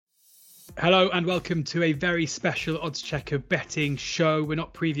Hello and welcome to a very special Odds Checker betting show. We're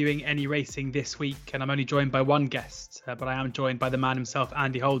not previewing any racing this week, and I'm only joined by one guest, but I am joined by the man himself,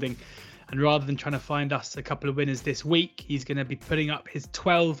 Andy Holding. And rather than trying to find us a couple of winners this week, he's going to be putting up his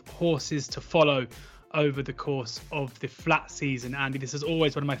 12 horses to follow over the course of the flat season. Andy, this is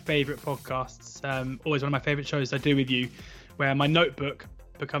always one of my favourite podcasts, always one of my favourite shows I do with you, where my notebook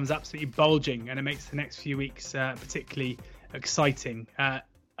becomes absolutely bulging and it makes the next few weeks particularly exciting.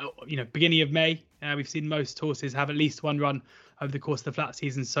 Beginning of May, we've seen most horses have at least one run over the course of the flat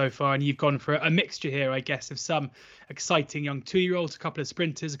season so far, and you've gone for a mixture here, I guess, of some exciting young 2-year-olds, a couple of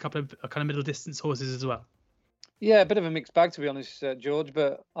sprinters, a couple of kind of middle distance horses as well. Yeah, a bit of a mixed bag, to be honest, George,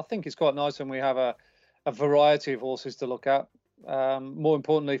 but I think it's quite nice when we have a variety of horses to look at. More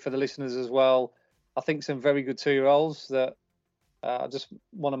importantly for the listeners as well, I think some very good 2-year-olds that I just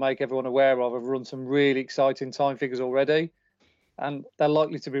want to make everyone aware of have run some really exciting time figures already. And they're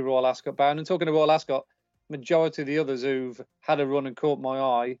likely to be Royal Ascot bound. And talking to Royal Ascot, majority of the others who've had a run and caught my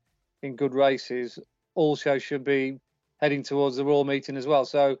eye in good races also should be heading towards the Royal Meeting as well.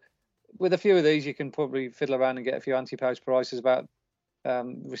 So with a few of these, you can probably fiddle around and get a few anti-post prices about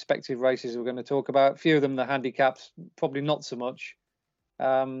respective races we're going to talk about. A few of them, the handicaps, probably not so much.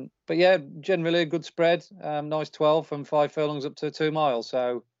 But yeah, generally a good spread. Nice 12 from 5 furlongs up to 2 miles.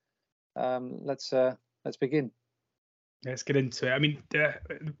 So let's begin. Let's get into it. I mean,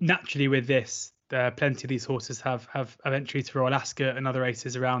 naturally with this, plenty of these horses have entry to Royal Ascot and other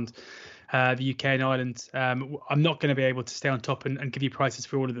races around the UK and Ireland. I'm not going to be able to stay on top and give you prices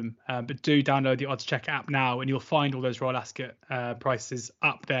for all of them, but do download the Odds Checker app now and you'll find all those Royal Ascot prices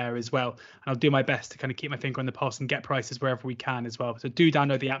up there as well. And I'll do my best to kind of keep my finger on the pulse and get prices wherever we can as well. So do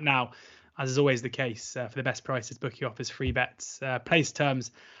download the app now, as is always the case. For the best prices, bookie offers, free bets, place terms,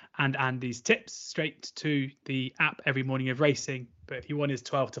 and Andy's tips straight to the app every morning of racing. But if you want his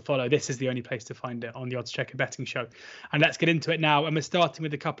 12 to follow, this is the only place to find it on the Odds Checker betting show. And let's get into it now. And we're starting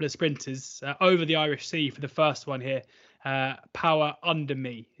with a couple of sprinters over the Irish Sea for the first one here. Power Under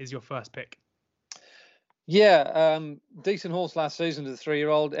Me is your first pick. Yeah, decent horse last season as a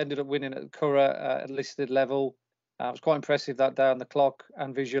 3-year-old. Ended up winning at Curragh at listed level. It was quite impressive that day on the clock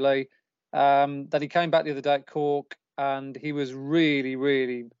and visually. Then he came back the other day at Cork, and he was really,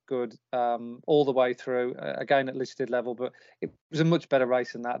 really good all the way through, again at listed level, but it was a much better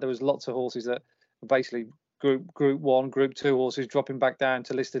race than that. There was lots of horses that were basically Group 1, Group 2 horses dropping back down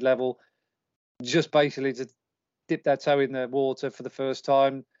to listed level, just basically to dip their toe in the water for the first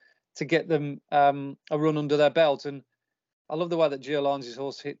time, to get them a run under their belt. And I love the way that Gio Lyons'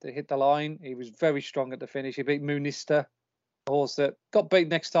 horse hit the line. He was very strong at the finish. He beat Moonista, a horse that got beat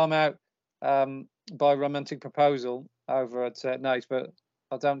next time out by Romantic Proposal over at Naas, but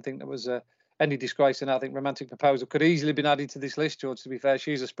I don't think there was any disgrace in that. I think Romantic Proposal could easily have been added to this list, George, to be fair.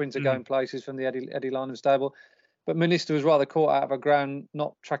 She's a sprinter going places from the Eddie Lynham stable. But Moonista was rather caught out of her ground,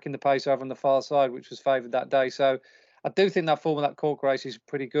 not tracking the pace over on the far side, which was favoured that day. So I do think that form of that Cork race is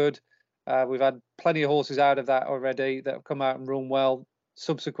pretty good. We've had plenty of horses out of that already that have come out and run well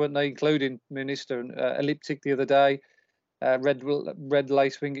subsequently, including Moonista and Elliptic the other day, Red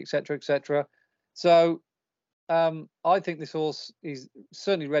Lacewing, etc., etc. So I think this horse is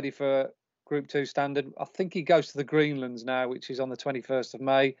certainly ready for Group 2 standard. I think he goes to the Greenlands now, which is on the 21st of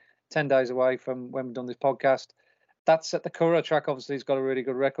May, 10 days away from when we've done this podcast. That's at the Curragh track. Obviously, he's got a really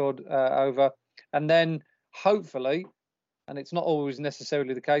good record over. And then hopefully, and it's not always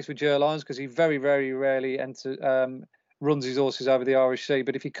necessarily the case with Gio Lyons, because he very, very rarely runs his horses over the Irish Sea.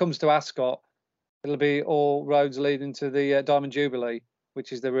 But if he comes to Ascot, it'll be all roads leading to the Diamond Jubilee,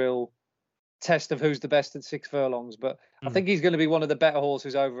 which is the real test of who's the best at 6 furlongs. But I think he's going to be one of the better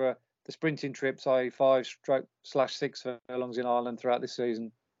horses over the sprinting trips, i.e. 5/6 furlongs in Ireland throughout this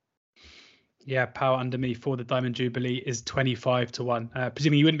season. Yeah, Power Under Me for the Diamond Jubilee is 25 to 1.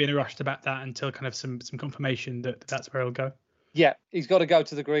 Presuming you wouldn't be in a rush to bet that until kind of some confirmation that that's where he'll go. Yeah, he's got to go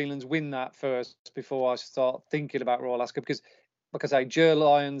to the Greenlands, win that first before I start thinking about Royal Ascot, because, like I say, Gio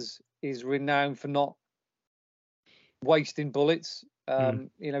Lyons is renowned for not wasting bullets.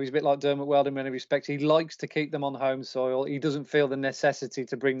 He's a bit like Dermot Weldon in many respects. He likes to keep them on home soil. He doesn't feel the necessity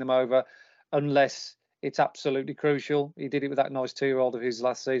to bring them over unless it's absolutely crucial. He did it with that nice 2-year-old of his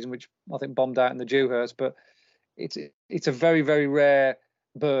last season, which I think bombed out in the Dewhurst. But it's a very, very rare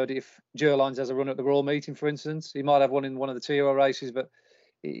bird if Gio Lyons has a run at the Royal Meeting, for instance. He might have one in one of the 2-year-old races, but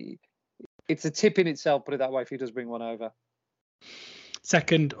it's a tip in itself, put it that way, if he does bring one over.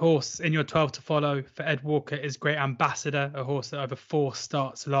 Second horse in your 12 to follow for Ed Walker is Great Ambassador, a horse that over 4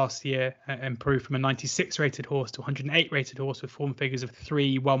 starts last year improved from a 96 rated horse to 108 rated horse with form figures of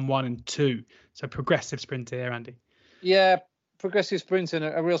 3, 1, 1 and 2. So progressive sprinter here, Andy. Yeah, progressive sprinter and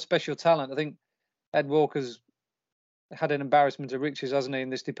a real special talent. I think Ed Walker's had an embarrassment of riches, hasn't he, in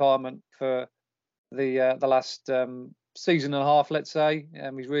this department for the last season and a half, let's say.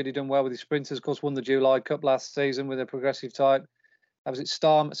 He's really done well with his sprinters. Of course, won the July Cup last season with a progressive type. Was it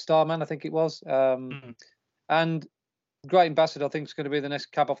Starman? I think it was. And Great Ambassador, I think, is going to be the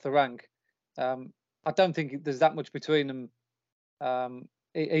next cab off the rank. I don't think there's that much between them.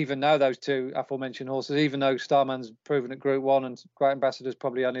 Even now, those two aforementioned horses, even though Starman's proven at Group 1 and Great Ambassador's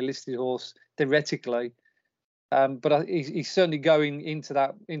probably only listed horse theoretically, but he's certainly going into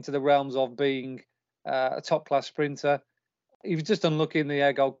the realms of being a top class sprinter. He was just unlucky in the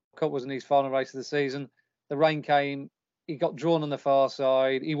Air Gold Cup, wasn't his final race of the season. The rain came, he got drawn on the far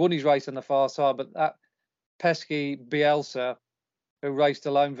side. He won his race on the far side, but that pesky Bielsa, who raced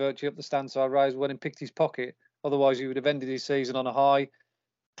alone virtually up the standside rails, went and picked his pocket. Otherwise, he would have ended his season on a high.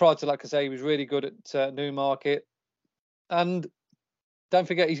 Prior to, like I say, he was really good at Newmarket. And don't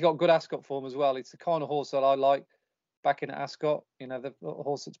forget, he's got good Ascot form as well. It's the kind of horse that I like backing at Ascot. The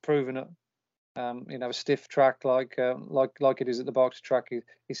horse that's proven at, a stiff track like it is at the Berkshire track.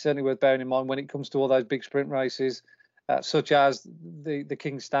 He's certainly worth bearing in mind when it comes to all those big sprint races, such as the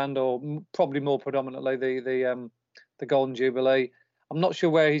King's Stand, or probably more predominantly the Golden Jubilee. I'm not sure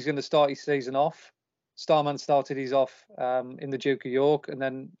where he's going to start his season off. Starman started his off in the Duke of York, and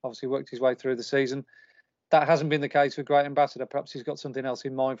then obviously worked his way through the season. That hasn't been the case with Great Ambassador. Perhaps he's got something else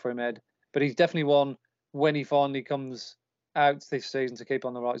in mind for him, Ed. But he's definitely one when he finally comes out this season to keep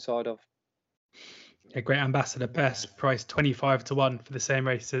on the right side of. A Great Ambassador, best price 25-1 for the same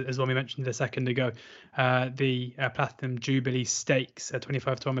race as one we mentioned a second ago. The Platinum Jubilee Stakes,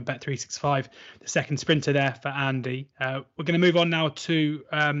 25-1 with Bet365. The second sprinter there for Andy. We're going to move on now to,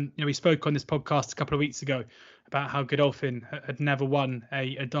 we spoke on this podcast a couple of weeks ago about how Godolphin had never won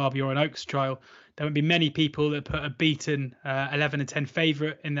a Derby or an Oaks trial. There won't be many people that put a beaten 11 and 10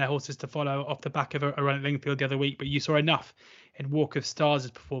 favourite in their horses to follow off the back of a run at Lingfield the other week, but you saw enough in Walk of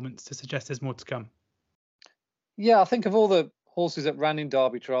Stars' performance to suggest there's more to come. Yeah, I think of all the horses that ran in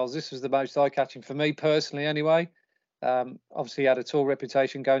Derby trials, this was the most eye-catching for me personally anyway. Obviously, he had a tour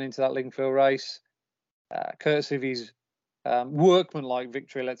reputation going into that Lingfield race, courtesy of his workmanlike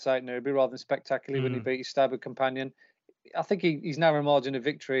victory, let's say, at Newbury, rather than spectacularly when he beat his stabber companion. I think his narrow margin of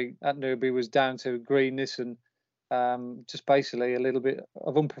victory at Newbury was down to greenness and just basically a little bit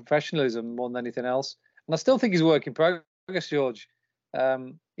of unprofessionalism more than anything else. And I still think he's a work in progress, George.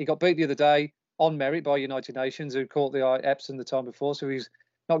 He got beat the other day on merit by United Nations, who caught the eye at Epsom the time before, so he's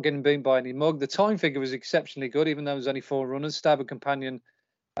not getting beaten by any mug. The time figure was exceptionally good, even though there was only 4 runners. Stabber companion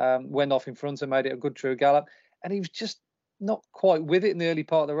went off in front and made it a good true gallop, and he was just not quite with it in the early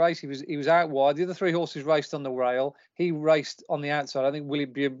part of the race. He was out wide. The other 3 horses raced on the rail. He raced on the outside. I think Willie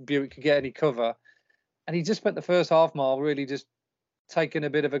Buick could get any cover, and he just spent the first half mile really just taking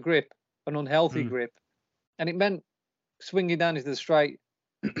a bit of a grip, an unhealthy grip, and it meant swinging down into the straight.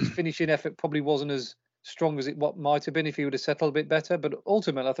 His finishing effort probably wasn't as strong as it might have been if he would have settled a bit better. But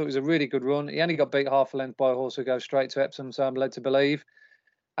ultimately, I thought it was a really good run. He only got beat half a length by a horse who goes straight to Epsom, so I'm led to believe.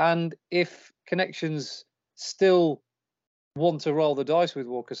 And if Connections still want to roll the dice with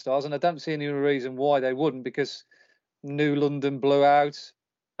Walk of Stars, and I don't see any reason why they wouldn't, because New London blew out.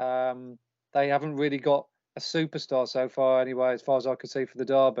 They haven't really got a superstar so far anyway, as far as I could see for the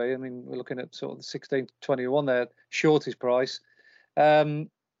Derby. I mean, we're looking at sort of the 16-21 there, shortest price. Then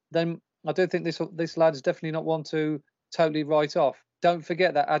I do think this lad's definitely not one to totally write off. Don't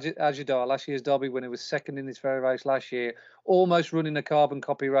forget that Ajidar, last year's Derby winner, was second in this very race last year, almost running a carbon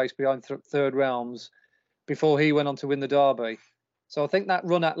copy race behind Third Realms before he went on to win the Derby. So I think that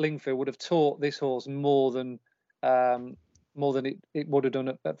run at Lingfield would have taught this horse more than it would have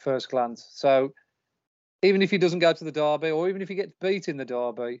done at first glance. So even if he doesn't go to the Derby, or even if he gets beat in the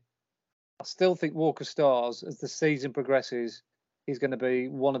Derby, I still think Walk of Stars, as the season progresses, he's going to be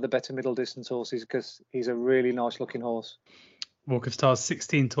one of the better middle distance horses, because he's a really nice looking horse. Walk of Stars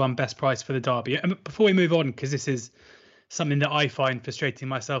 16-1 best price for the Derby. And before we move on, because this is something that I find frustrating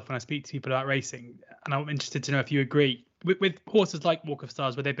myself when I speak to people about racing, and I'm interested to know if you agree with horses like Walk of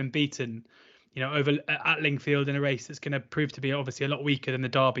Stars, where they've been beaten, over at Lingfield in a race that's going to prove to be obviously a lot weaker than the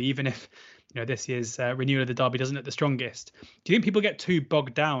Derby, even if this year's renewal of the Derby doesn't look the strongest. Do you think people get too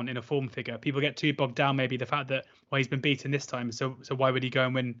bogged down in a form figure? People get too bogged down maybe the fact that he's been beaten this time, so why would he go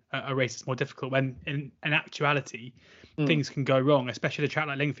and win a race that's more difficult, when in actuality things can go wrong, especially at a track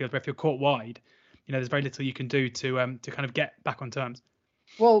like Lingfield, where if you're caught wide, there's very little you can do to kind of get back on terms.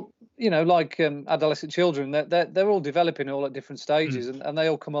 Well, like adolescent children, they're all developing all at different stages, and they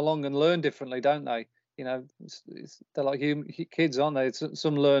all come along and learn differently, don't they? They're like kids, aren't they?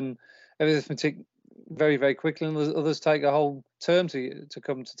 Some learn arithmetic very, very quickly, and others take a whole term to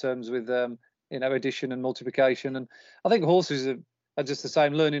come to terms with addition and multiplication. And I think horses are just the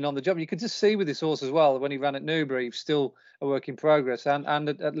same, learning on the job. You could just see with this horse as well, when he ran at Newbury, he's still a work in progress, and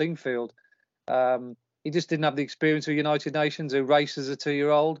at Lingfield. He just didn't have the experience of United Nations, who races a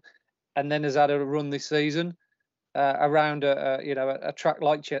 2-year-old, and then has had a run this season around a track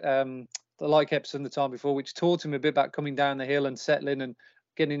like Epsom the time before, which taught him a bit about coming down the hill and settling and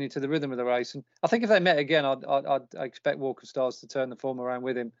getting into the rhythm of the race. And I think if they met again, I'd expect Walker Stars to turn the form around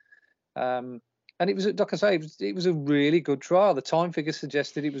with him. And it was, like I say, it was a really good trial. The time figure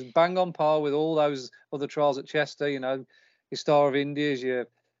suggested it was bang on par with all those other trials at Chester. Your Star of India's, your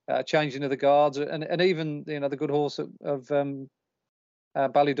Changing of the Guards, and even the good horse of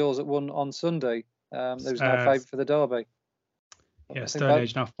Ballydors that won on Sunday. Who's now favourite for the Derby. Yeah, Stone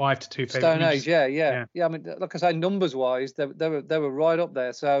Age now 5-2 favourite. Stone Age, yeah. I mean, like I say, numbers wise, they were right up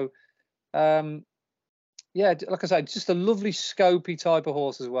there. So, like I say, just a lovely scopy type of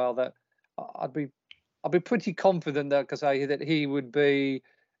horse as well. That I'd be pretty confident that he would be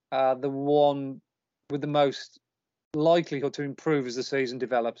the one with the most likelihood to improve as the season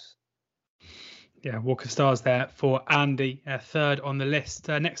develops. Yeah, Walker Stars there for Andy, third on the list.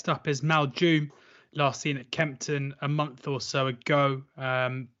 Next up is Maljoom, last seen at Kempton a month or so ago.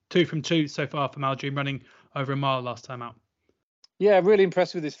 2 from 2 so far for Maljoom, running over a mile last time out. Yeah, really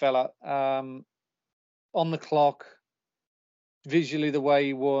impressed with this fella. On the clock, visually the way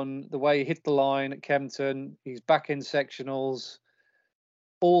he won, the way he hit the line at Kempton, he's back in sectionals,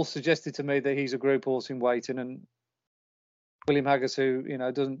 all suggested to me that he's a group horse in waiting. And William Haggas, who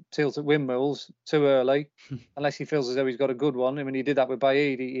doesn't tilt at windmills too early, unless he feels as though he's got a good one. I mean, he did that with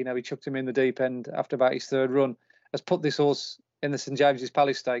Baid. He chucked him in the deep end after about his third run. Has put this horse in the St James's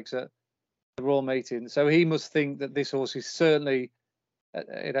Palace Stakes at the Royal Meeting, so he must think that this horse is certainly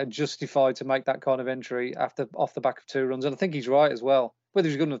justified to make that kind of entry off the back of 2 runs. And I think he's right as well. Whether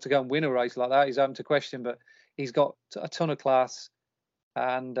he's good enough to go and win a race like that is open to question, but he's got a ton of class.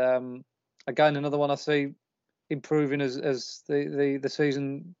 And again, another one I see improving as the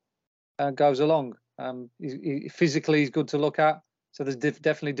season goes along. Physically, he's good to look at, so there's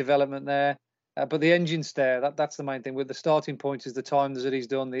definitely development there. But the engine's there. That's the main thing. With the starting point is the times that he's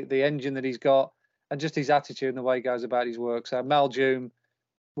done, the engine that he's got, and just his attitude and the way he goes about his work. So Maljoom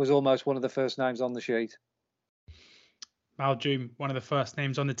was almost one of the first names on the sheet. Maljoom, one of the first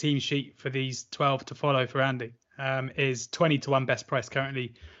names on the team sheet for these 12 to follow for Andy, is 20-1 best price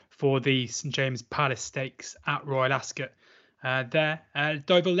currently for the St James Palace Stakes at Royal Ascot.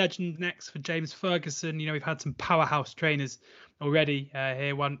 Deauville Legend next for James Ferguson. We've had some powerhouse trainers already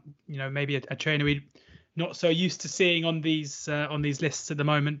here. One, maybe a trainer we're not so used to seeing on these lists at the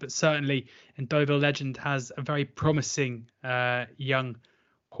moment, but certainly in Deauville Legend has a very promising young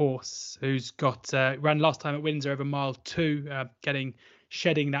horse who's got ran last time at Windsor over mile 2,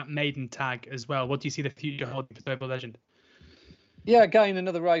 shedding that maiden tag as well. What do you see the future holding for Deauville Legend? Yeah, again,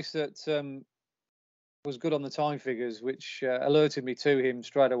 another race that was good on the time figures, which alerted me to him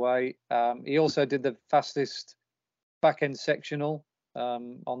straight away. He also did the fastest back end sectional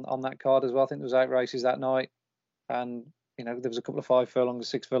on that card as well. I think there was 8 races that night, and there was a couple of 5 furlong and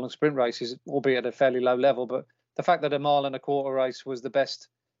 6 furlong sprint races, albeit at a fairly low level. But the fact that a 1.25 mile race was the best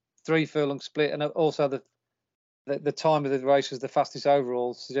 3 furlong split, and also the time of the race was the fastest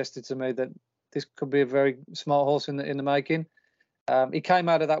overall, suggested to me that this could be a very smart horse in the making. He came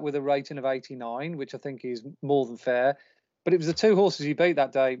out of that with a rating of 89, which I think is more than fair. But it was the 2 horses he beat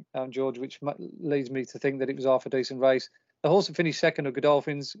that day, George, which leads me to think that it was half a decent race. The horse that finished second of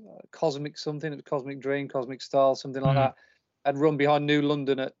Godolphin's, Cosmic Dream, Cosmic Style, something like that, had run behind New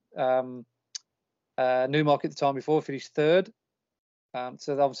London at Newmarket the time before, finished third.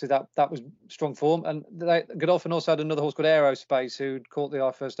 So obviously that was strong form. And Godolphin also had another horse called Aerospace, who'd caught the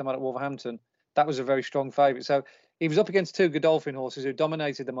eye first time out at Wolverhampton. That was a very strong favourite. So he was up against 2 Godolphin horses who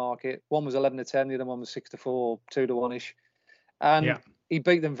dominated the market. One was 11-10, the other one was 6-4, 2-1-ish. And he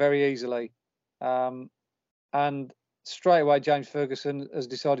beat them very easily. And straight away, James Ferguson has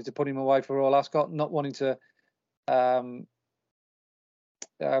decided to put him away for Royal Ascot, not wanting to run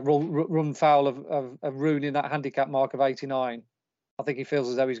foul of ruining that handicap mark of 89. I think he feels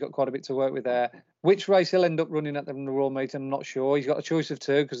as though he's got quite a bit to work with there. Which race he'll end up running at the Royal Meeting, I'm not sure. He's got a choice of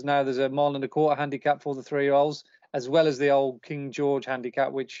 2, because now there's a 1.25 mile handicap for the 3-year-olds, as well as the old King George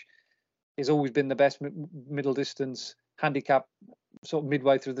handicap, which has always been the best middle distance handicap sort of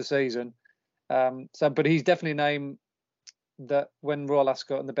midway through the season. But he's definitely a name that when Royal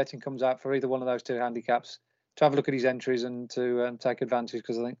Ascot and the betting comes out for either one of those 2 handicaps, to have a look at his entries and to take advantage,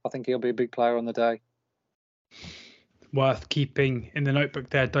 because I think he'll be a big player on the day. worth keeping in the notebook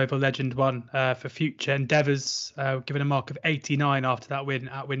there, Deauville Legend one, for future endeavours, given a mark of 89 after that win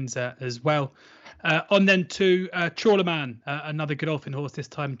at Windsor as well. On then to Trawlerman, another Godolphin horse, this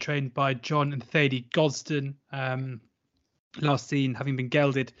time trained by John and Thady Gosden, last seen having been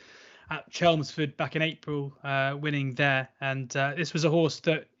gelded at Chelmsford back in April, winning there. And this was a horse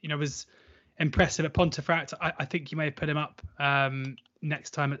that, was impressive at Pontefract. I think you may have put him up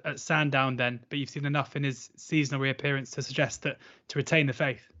next time at Sandown then, but you've seen enough in his seasonal reappearance to suggest that to retain the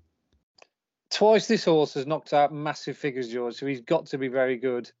faith. Twice this horse has knocked out massive figures, George, so he's got to be very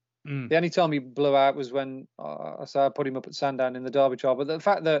good. The only time he blew out was when I put him up at Sandown in the Derby trial. But the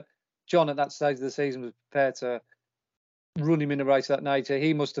fact that John at that stage of the season was prepared to run him in a race of that nature,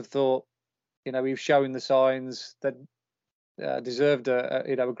 he must have thought, he was showing the signs that deserved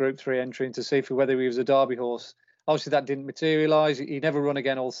a Group 3 entry to see whether he was a Derby horse. Obviously, that didn't materialise. He never run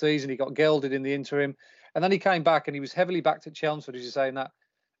again all season. He got gelded in the interim. And then he came back and he was heavily backed at Chelmsford, as you say, in that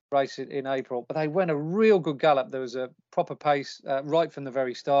race in April. But they went a real good gallop. There was a proper pace right from the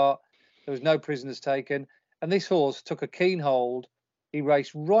very start. There was no prisoners taken. And this horse took a keen hold. He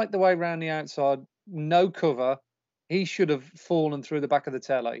raced right the way around the outside, no cover. He should have fallen through the back of the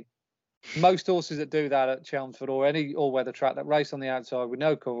telly. Most horses that do that at Chelmsford or any all-weather track that race on the outside with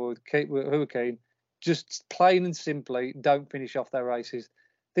no cover, who are keen, just plain and simply don't finish off their races.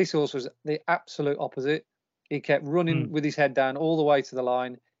 This horse was the absolute opposite. He kept running with his head down all the way to the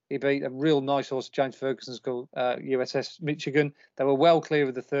line. He beat a real nice horse, James Ferguson's called USS Michigan. They were well clear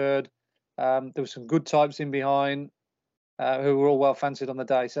of the third. There were some good types in behind who were all well fancied on the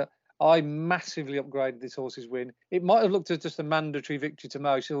day. So I massively upgraded this horse's win. It might have looked as just a mandatory victory to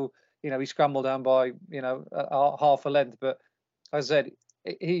Mo. So, he scrambled down by, half a length. But as I said,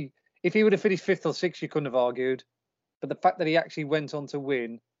 if he would have finished 5th or 6th, you couldn't have argued. But the fact that he actually went on to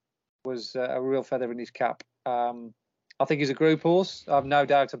win was a real feather in his cap. I think he's a group horse. I've no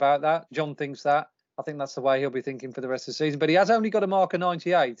doubt about that. John thinks that. I think that's the way he'll be thinking for the rest of the season. But he has only got a mark of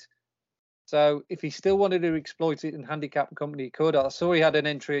 98. So if he still wanted to exploit it in handicap company, he could. I saw he had an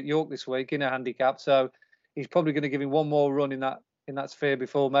entry at York this week in a handicap. So he's probably going to give him one more run in that sphere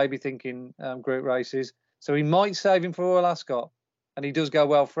before maybe thinking group races. So he might save him for Royal Ascot. And he does go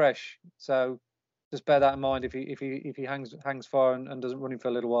well fresh. So just bear that in mind if he hangs fire and doesn't run him for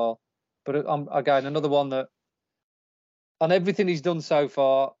a little while. But again, another one that on everything he's done so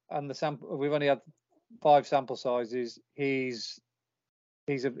far, and the sample, we've only had 5 sample sizes. He's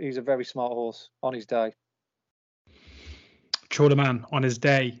a very smart horse on his day. Trawlerman on his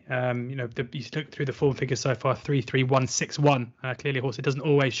day. You look through the form figures so far, 33161. Clearly a horse that doesn't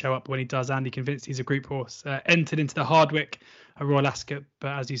always show up. When he does, Andy convinced he's a group horse. Entered into the Hardwick, a Royal Ascot,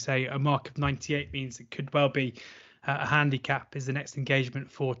 but as you say, a mark of 98 means it could well be a handicap is the next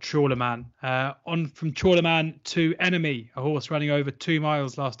engagement for Trawlerman. On from Trawlerman to Enemy, a horse running over 2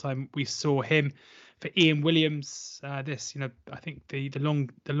 miles last time we saw him for Ian Williams. I think the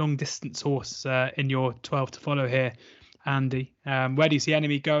long distance horse in your 12 to follow here, Andy. Where do you see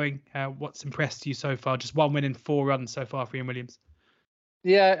Enemy going? What's impressed you so far? Just 1 win in 4 runs so far for Ian Williams.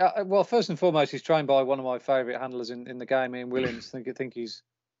 Yeah, well, first and foremost, he's trained by one of my favourite handlers in the game, Ian Williams. I think he's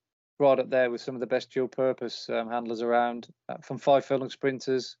right up there with some of the best dual purpose handlers around. From 5 furlong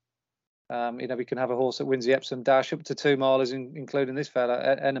sprinters, we can have a horse that wins the Epsom Dash up to 2 milers, including this fella,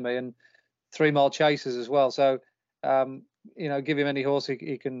 Enemy, and 3 mile chasers as well. So, give him any horse,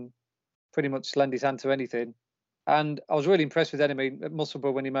 he can pretty much lend his hand to anything. And I was really impressed with Enemy at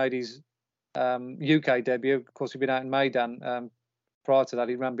Musselburgh when he made his UK debut. Of course, he'd been out in Maidan. Prior to that,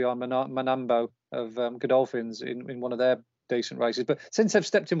 he ran behind Manambo of Godolphins in one of their decent races. But since they've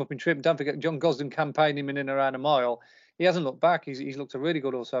stepped him up in trip, don't forget John Gosden campaigned him in and around a mile. He hasn't looked back. He's looked a really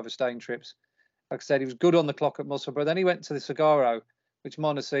good horse over staying trips. Like I said, he was good on the clock at Musselburgh. Then he went to the Sagaro, which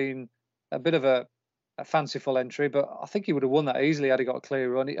might have seen a bit of a fanciful entry, but I think he would have won that easily had he got a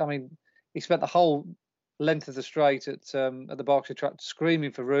clear run. He spent the whole length of the straight at the Berkshire track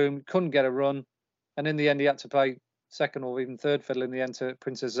screaming for room, couldn't get a run, and in the end he had to pay second or even third fiddle in the end to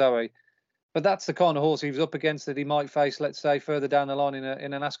Princess Zoe. But that's the kind of horse he was up against that he might face, let's say, further down the line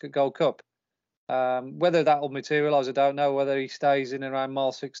in an Ascot Gold Cup. Whether that will materialise, I don't know. Whether he stays in around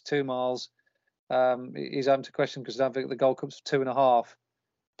mile 6, 2 miles, is open to question because I don't think the Gold Cup's 2.5.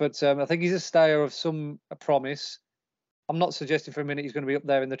 But I think he's a stayer of some promise. I'm not suggesting for a minute he's going to be up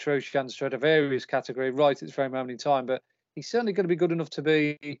there in the true chance Stradivarius category right at this very moment in time, but he's certainly going to be good enough to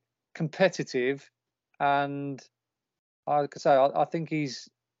be competitive. And I could say I think he's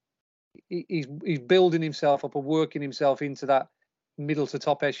building himself up and working himself into that middle to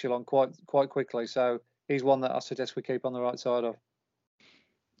top echelon quite quickly. So he's one that I suggest we keep on the right side of.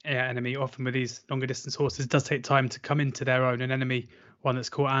 Yeah, Enemy often with these longer distance horses does take time to come into their own. An Enemy, one that's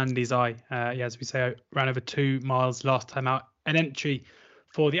caught Andy's eye, yeah, as we say, ran over 2 miles last time out. An entry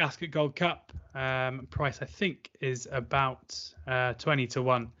for the Ascot Gold Cup. Price I think is about 20 to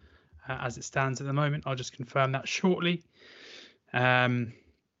 1 as it stands at the moment. I'll just confirm that shortly.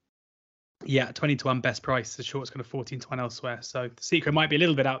 Yeah, 20 to 1 best price. The short's kind of 14 to 1 elsewhere. So the secret might be a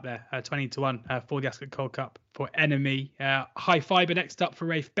little bit out there. 20 to 1 for the Ascot Gold Cup for Enemy. High Fibre next up for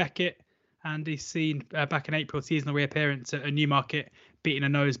Rafe Beckett. And he's seen back in April, seasonal reappearance at a Newmarket, beating a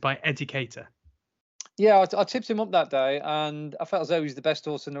nose by Educator. Yeah, I tipped him up that day, and I felt as though he was the best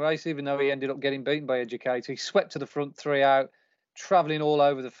horse in the race, even though he ended up getting beaten by Educator. He swept to the front 3 out, travelling all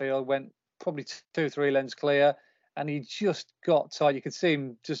over the field, went probably 2 or 3 lengths clear, and he just got tight. You could see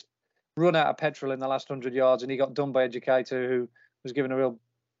him just run out of petrol in the last 100 yards, and he got done by Educator, who was given a real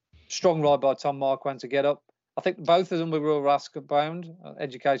strong ride by Tom Marquand to get up. I think both of them were Royal Ascot bound.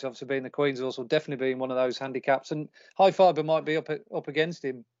 Educator obviously being the Queen's horse, will definitely be in one of those handicaps, and High Fibre might be up against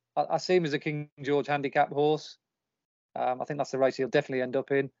him. I see him as a King George handicap horse. I think that's the race he'll definitely end up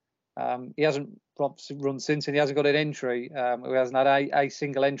in. He hasn't run since, and he hasn't got an entry. He hasn't had a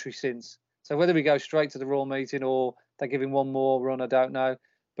single entry since. So whether he goes straight to the Royal Meeting or they give him one more run, I don't know.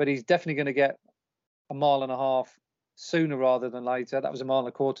 But he's definitely going to get a mile and a half sooner rather than later. That was a mile and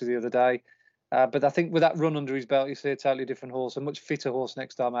a quarter the other day. But I think with that run under his belt, you see a totally different horse, a much fitter horse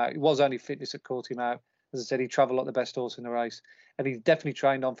next time out. It was only fitness that caught him out. As I said, he travelled like the best horse in the race. And he's definitely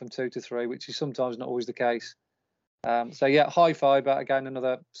trained on from 2 to 3, which is sometimes not always the case. So, yeah, High Fibre, again,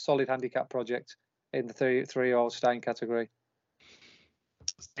 another solid handicap project in the 3-year-old staying category.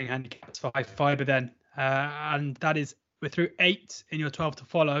 Staying handicaps for High Fibre then. And that is, we're through 8 in your 12 to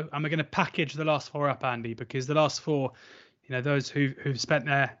follow. And we're going to package the last 4 up, Andy, because the last 4, you know, those who've spent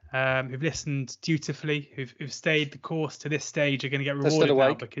there, who've listened dutifully, who've stayed the course to this stage are going to get rewarded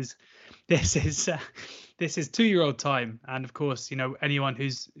now, because this is 2-year-old time. And of course, you know, anyone who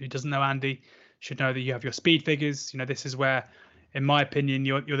doesn't know Andy should know that you have your speed figures. You know, this is where, in my opinion,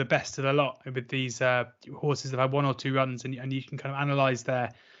 you're the best of the lot with these horses that have had 1 or 2 runs, and you can kind of analyze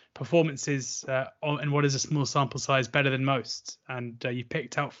their performances and what is a small sample size better than most. And you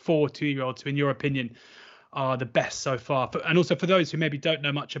picked out 4 2-year-olds who, in your opinion, are the best so far. And also for those who maybe don't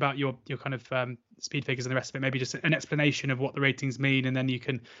know much about your kind of speed figures and the rest of it, maybe just an explanation of what the ratings mean, and then you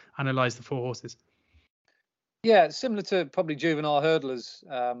can analyze the 4 horses. Yeah, similar to probably juvenile hurdlers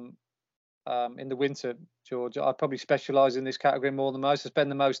in the winter, George. I probably specialise in this category more than most. I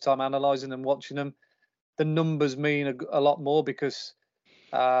spend the most time analysing and watching them. The numbers mean a lot more because,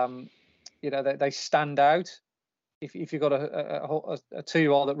 you know, they stand out. If you've got a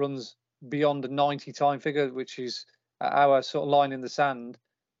 2-year-old that runs beyond a 90 time figure, which is our sort of line in the sand,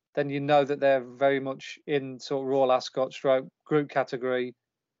 then you know that they're very much in sort of Royal Ascot stroke group category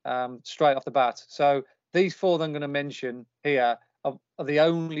straight off the bat. So these 4 that I'm going to mention here are the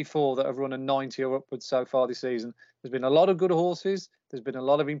only 4 that have run a 90 or upwards so far this season. There's been a lot of good horses. There's been a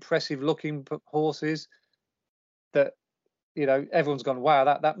lot of impressive looking horses that, you know, everyone's gone, wow,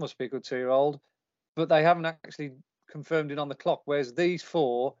 that must be a good 2-year-old. But they haven't actually confirmed it on the clock, whereas these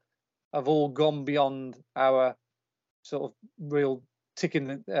 4 have all gone beyond our sort of real tick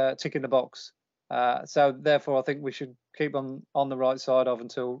in the box. So therefore, I think we should keep on the right side of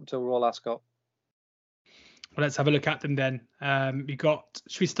until Royal Ascot. Well, let's have a look at them then.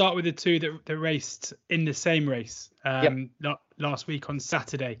 Should we start with the 2 that raced in the same race last week on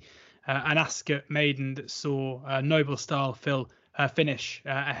Saturday? An Ascot maiden that saw Noble Style Phil finish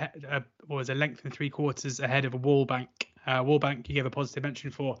was a length and 3/4 ahead of a Wallbank. Wallbank you gave a positive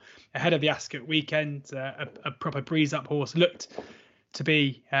mention for ahead of the Ascot weekend. A proper breeze up horse, looked to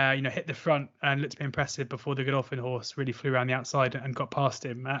be hit the front and looked to be impressive before the Godolphin horse really flew around the outside and got past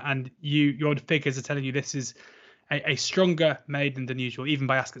him. And your figures are telling you this is a stronger maiden than usual, even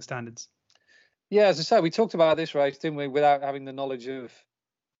by Ascot standards. Yeah, as I say, we talked about this race, didn't we, without having the knowledge of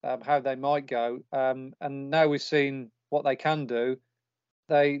how they might go. And now we've seen what they can do.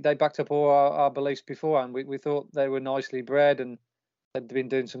 They backed up all our beliefs beforehand. We thought they were nicely bred and they'd been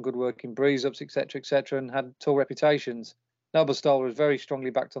doing some good work in breeze ups, etc., and had tall reputations. Noble Style was very strongly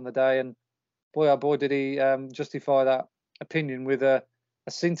backed on the day, and boy, oh boy, did he justify that opinion with a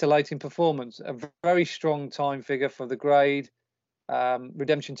scintillating performance. A very strong time figure for the grade.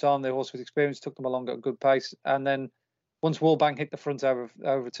 Redemption Time, the horse with experience, took them along at a good pace. And then once Wallbank hit the front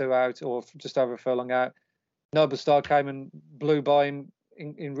over 2 out, or just over a furlong out, Noble Style came and blew by him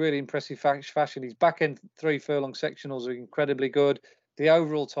in really impressive fashion. His back end 3 furlong sectionals are incredibly good. The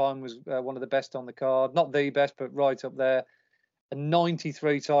overall time was one of the best on the card. Not the best, but right up there. A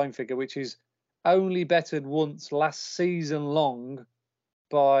 93 time figure, which is only bettered once last season long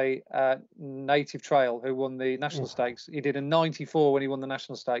by Native Trail, who won the National Stakes. He did a 94 when he won the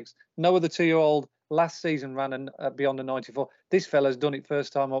National Stakes. No other 2-year-old last season ran beyond a 94. This fella's done it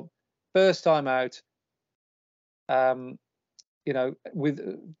first time up, first time out. With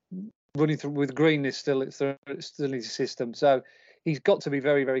running through with greenness still in his system. So he's got to be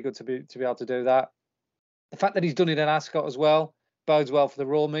very, very good to be able to do that. The fact that he's done it at Ascot as well bodes well for the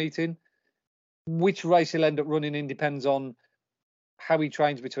Royal Meeting. Which race he'll end up running in depends on how he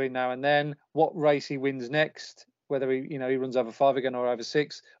trains between now and then, what race he wins next, whether he runs over 5 again or over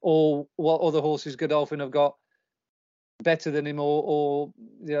 6, or what other horses Godolphin have got better than him, or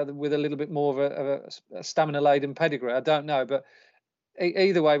with a little bit more of a stamina-laden pedigree. I don't know, but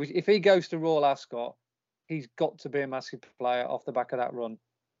either way, if he goes to Royal Ascot, he's got to be a massive player off the back of that run,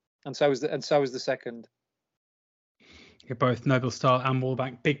 and so is the second. Yeah, both Noble Star and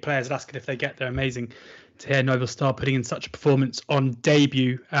Wallbank, big players at Ascot if they get there. Amazing to hear Noble Star putting in such a performance on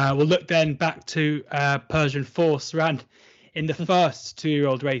debut. We'll look then back to Persian Force, ran in the first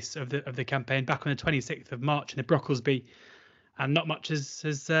 2-year-old race of the campaign back on the 26th of March in the Brocklesby, and not much has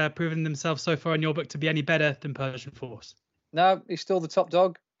proven themselves so far in your book to be any better than Persian Force. No, he's still the top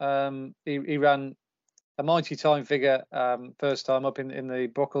dog. He ran a mighty time figure first time up in the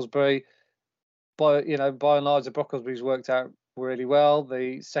Brocklesby. By and large, the Brocklesby's worked out really well.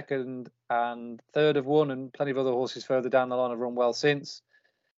 The second and third have won, and plenty of other horses further down the line have run well since.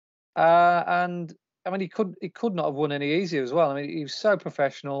 And I mean, he could not have won any easier as well. I mean, he was so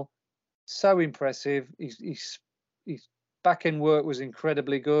professional, so impressive. His back end work was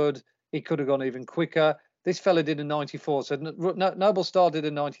incredibly good. He could have gone even quicker. This fella did a 94. So Noble Star did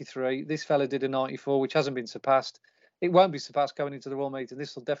a 93. This fella did a 94, which hasn't been surpassed. It won't be surpassed going into the Royal Meeting.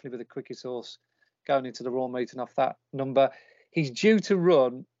 This will definitely be the quickest horse going into the Royal Meeting off that number. He's due to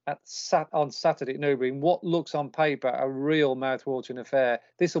run on Saturday at Newbury in what looks on paper a real mouth-watering affair.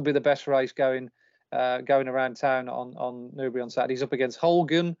 This will be the best race going around town on Newbury on Saturday. He's up against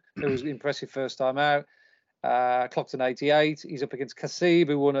Holgan, who was impressive first time out. Clocked an 88. He's up against Kasib,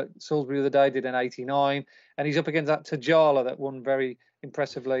 who won at Salisbury the other day, did an 89. And he's up against that Tajala that won very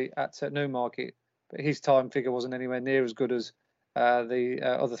impressively at Newmarket. But his time figure wasn't anywhere near as good as the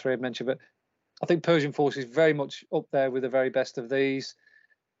other three I've mentioned. But I think Persian Force is very much up there with the very best of these.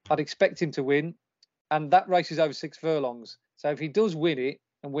 I'd expect him to win. And that race is over 6 furlongs. So if he does win it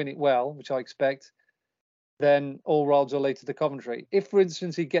and win it well, which I expect, then all roads will lead to the Coventry. If, for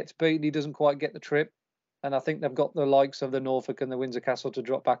instance, he gets beaten, he doesn't quite get the trip, and I think they've got the likes of the Norfolk and the Windsor Castle to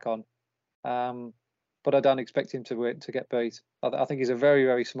drop back on. But I don't expect him to get beat. I think he's a very,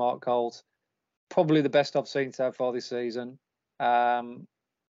 very smart colt. Probably the best I've seen so far this season.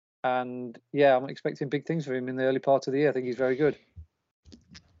 And yeah, I'm expecting big things for him in the early part of the year. I think he's very good.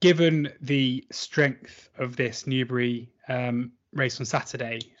 Given the strength of this Newbury race on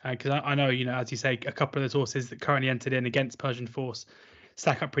Saturday, because I know, as you say, a couple of those horses that currently entered in against Persian Force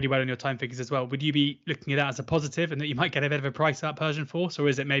stack up pretty well on your time figures as well. Would you be looking at that as a positive and that you might get a bit of a price out Persian Force, or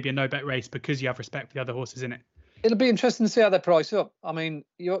is it maybe a no-bet race because you have respect for the other horses in it? It'll be interesting to see how they price up. I mean,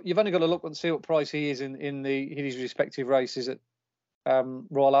 you've only got to look and see what price he is in his respective races at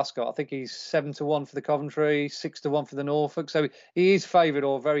Royal Ascot. I think he's 7-1 for the Coventry, 6-1 for the Norfolk. So he is favoured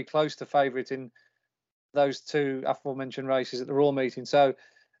or very close to favourite in those two aforementioned races at the Royal Meeting. So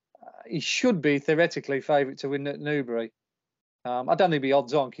he should be theoretically favourite to win at Newbury. I don't think he'd be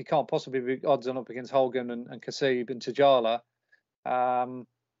odds on. He can't possibly be odds on up against Holgan and Kasib and Tajala.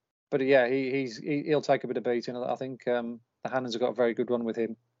 But yeah, he'll take a bit of beating. I think the Hannons have got a very good run with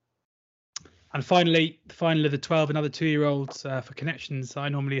him. And finally, the final of the 12, another 2-year-olds for connections I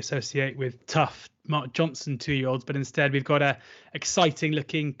normally associate with tough Mark Johnson 2-year-olds, but instead we've got a exciting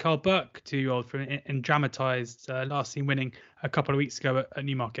looking Carl Burke 2-year-old from Dramatized, last seen winning a couple of weeks ago at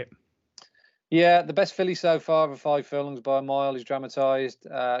Newmarket. Yeah, the best filly so far over 5 furlongs by a mile is Dramatized.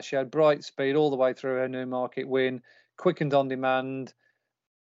 She had bright speed all the way through her Newmarket win, quickened on demand.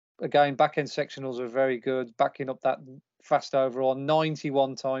 Again, back end sectionals are very good, backing up that fast overall.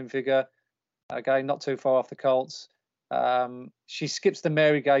 91 time figure. Again, not too far off the Colts. She skips the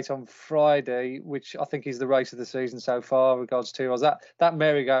Marygate on Friday, which I think is the race of the season so far. Regards to that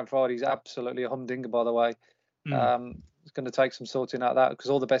Marygate on Friday is absolutely a humdinger, by the way. It's going to take some sorting out of that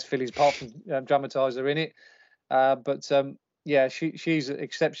because all the best fillies, apart from Dramatized, are in it. Yeah, she's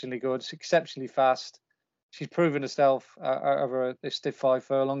exceptionally good. She's exceptionally fast. She's proven herself over a stiff 5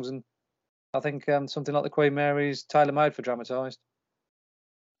 furlongs, and I think something like the Queen Mary is tailor-made for Dramatized.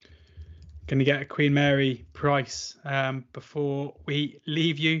 Going to get a Queen Mary price before we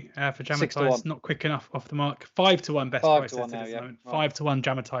leave you for Dramatized. Not quick enough off the mark. 5-1 best price at this moment. 5-1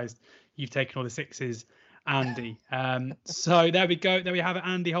 Dramatized. You've taken all the 6s Andy. So there we go. There we have it.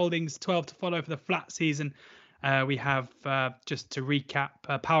 Andy Holdings 12 to follow for the flat season. We have, just to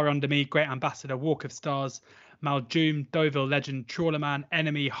recap, Power Under Me, Great Ambassador, Walk of Stars, Maljoom, Deauville Legend, Trawlerman,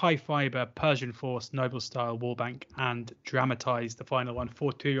 Enemy, High Fiber, Persian Force, Noble Style, Wallbank, and Dramatise, the final one.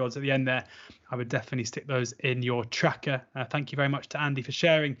 4 2-year-olds at the end there. I would definitely stick those in your tracker. Thank you very much to Andy for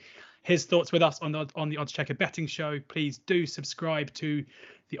sharing his thoughts with us on the Oddschecker betting show. Please do subscribe to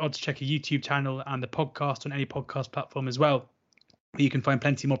the Oddschecker YouTube channel and the podcast on any podcast platform as well. You can find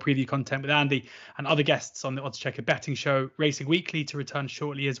plenty more preview content with Andy and other guests on the Oddschecker betting show. Racing Weekly to return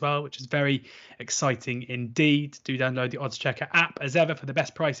shortly as well, which is very exciting indeed. Do download the Oddschecker app as ever for the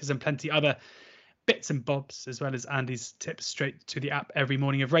best prices and plenty other bits and bobs, as well as Andy's tips straight to the app every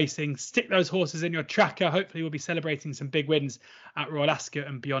morning of racing. Stick those horses in your tracker. Hopefully we'll be celebrating some big wins at Royal Ascot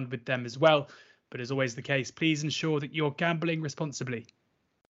and beyond with them as well. But as always the case, please ensure that you're gambling responsibly.